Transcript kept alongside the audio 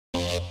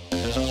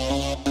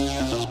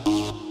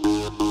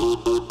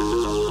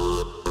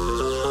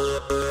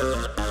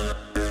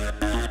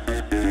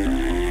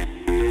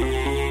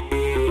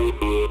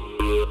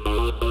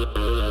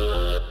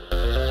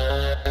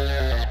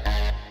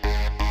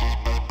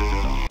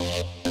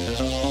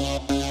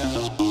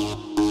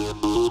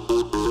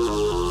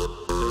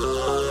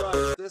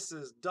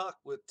Duck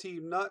with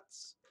Team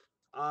Nutz.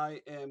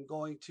 I am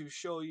going to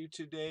show you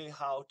today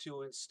how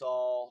to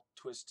install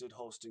Twisted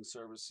Hosting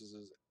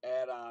Services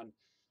add-on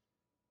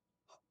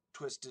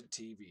Twisted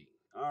TV.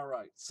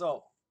 Alright,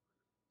 so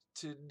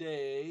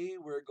today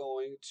we're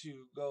going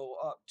to go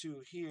up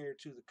to here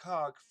to the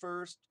cog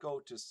first, go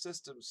to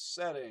System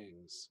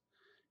Settings,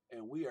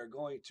 and we are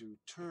going to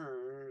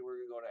we're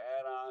going to go to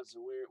add-ons,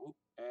 and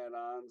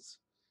add-ons,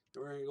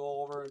 and we're going to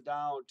go over and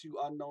down to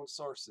unknown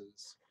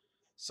sources.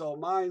 So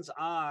mine's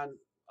on,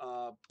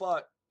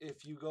 but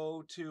if you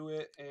go to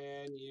it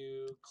and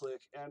you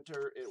click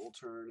enter, it will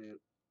turn it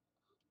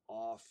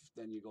off.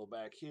 Then you go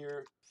back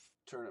here,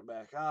 turn it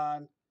back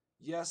on.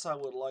 Yes, I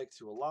would like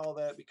to allow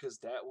that because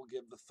that will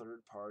give the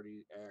third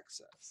party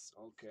access.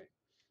 Okay,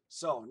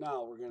 so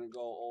now we're going to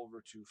go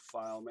over to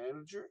File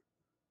Manager.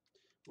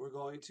 We're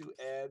going to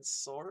add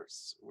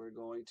source. We're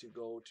going to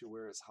go to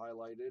where it's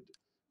highlighted.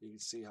 You can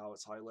see how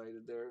it's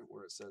highlighted there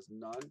where it says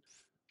none.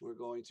 We're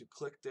going to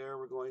click there.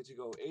 We're going to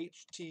go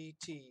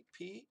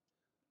http://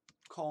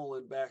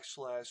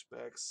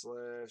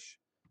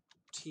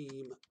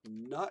 team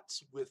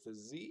nuts with a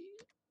z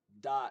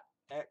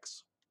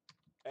 .xyz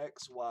 /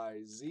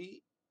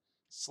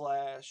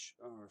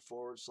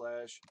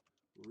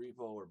 repo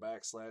or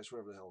backslash,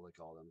 whatever the hell they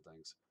call them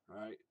things. All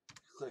right,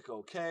 click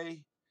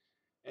OK.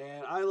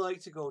 And I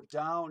like to go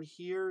down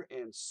here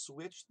and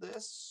switch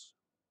this.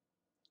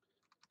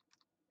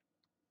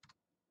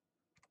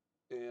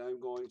 And I'm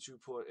going to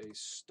put a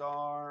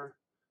star,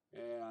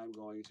 and I'm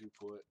going to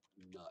put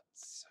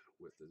nuts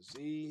with a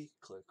Z.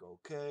 Click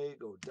OK,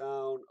 go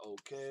down,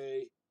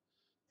 OK,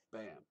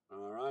 bam.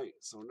 All right,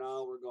 so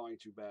now we're going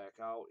to back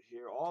out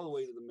here all the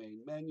way to the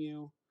main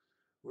menu.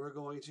 We're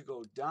going to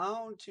go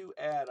down to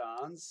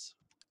add-ons.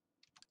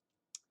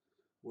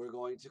 We're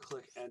going to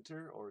click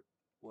enter or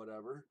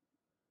whatever,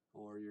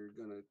 or you're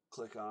going to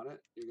click on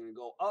it. You're going to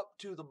go up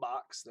to the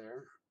box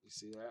there. You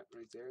see that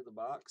right there, the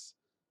box?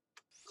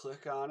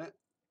 Click on it.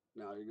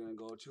 Now you're going to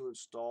go to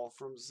install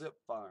from zip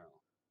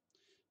file.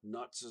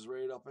 Nutz is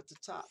right up at the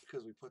top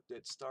because we put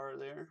that star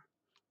there.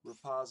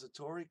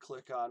 Repository,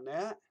 click on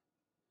that.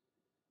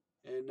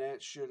 And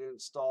that should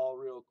install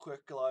real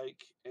quick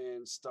like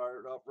and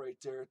start up right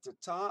there at the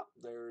top.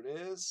 There it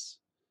is.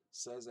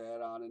 Says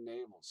add-on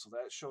enabled. So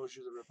that shows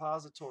you the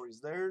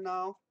repositories there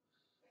now.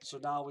 So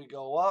now we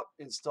go up,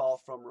 install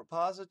from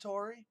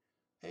repository.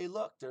 Hey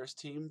look, there's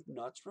Team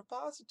Nutz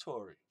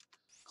repository.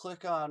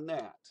 Click on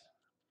that.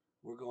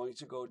 We're going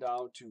to go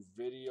down to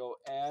Video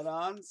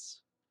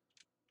Add-ons,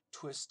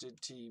 Twisted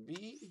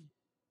TV.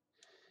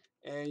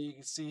 And you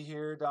can see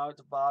here down at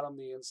the bottom,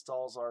 the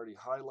install's already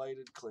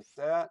highlighted. Click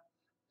that.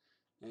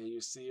 And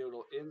you see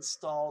it'll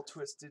install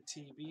Twisted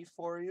TV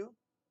for you.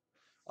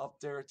 Up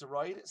there at the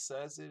right, it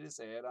says it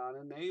is add-on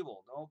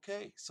enabled.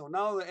 Okay, so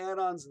now the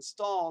add-on's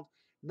installed.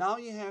 Now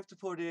you have to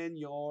put in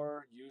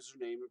your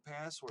username and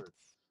password.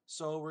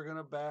 So we're going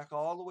to back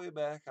all the way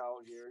back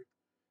out here.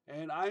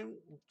 And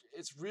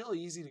it's really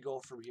easy to go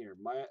from here.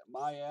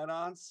 My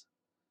add-ons,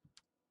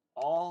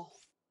 all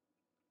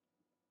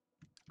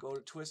go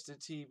to Twisted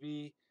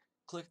TV,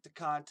 click the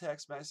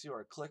context menu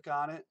or click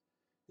on it,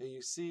 and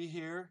you see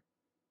here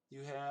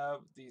you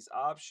have these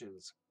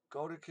options.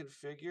 Go to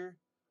configure,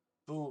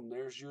 boom,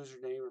 there's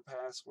username or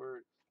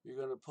password. You're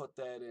going to put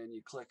that in,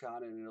 you click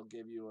on it, and it'll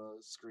give you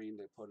a screen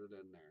to put it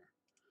in there.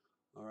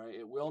 All right,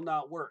 it will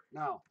not work.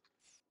 Now,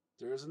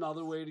 there's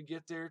another way to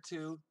get there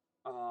too.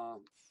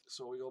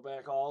 So we go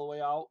back all the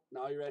way out.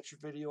 Now you're at your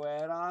video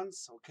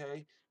add-ons,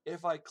 okay?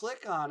 If I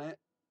click on it,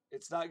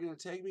 it's not going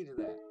to take me to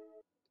that.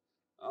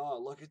 Oh,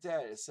 look at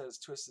that. It says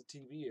Twisted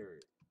TV area.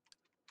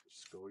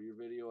 Just go to your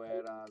video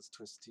add-ons,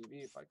 Twisted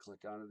TV. If I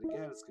click on it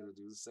again, it's going to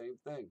do the same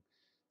thing.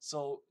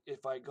 So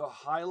if I go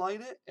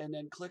highlight it and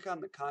then click on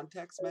the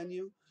context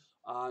menu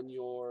on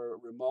your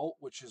remote,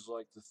 which is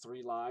like the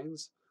 3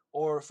 lines,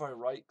 or if I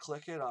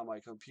right-click it on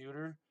my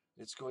computer,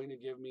 it's going to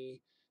give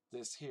me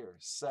this here,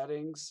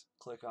 settings.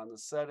 Click on the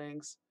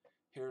settings.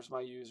 Here's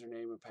my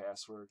username and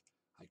password.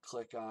 I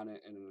click on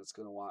it, and then it's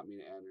going to want me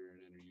to enter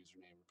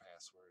username or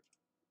password.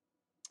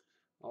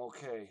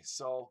 Okay,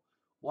 so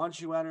once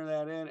you enter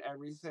that in,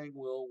 everything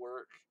will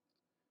work.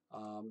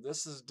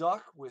 This is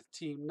Duck with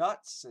Team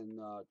Nutz and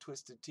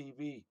Twisted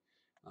TV.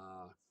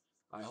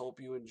 I hope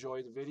you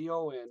enjoy the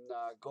video, and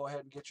go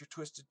ahead and get your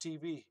Twisted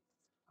TV.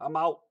 I'm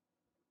out.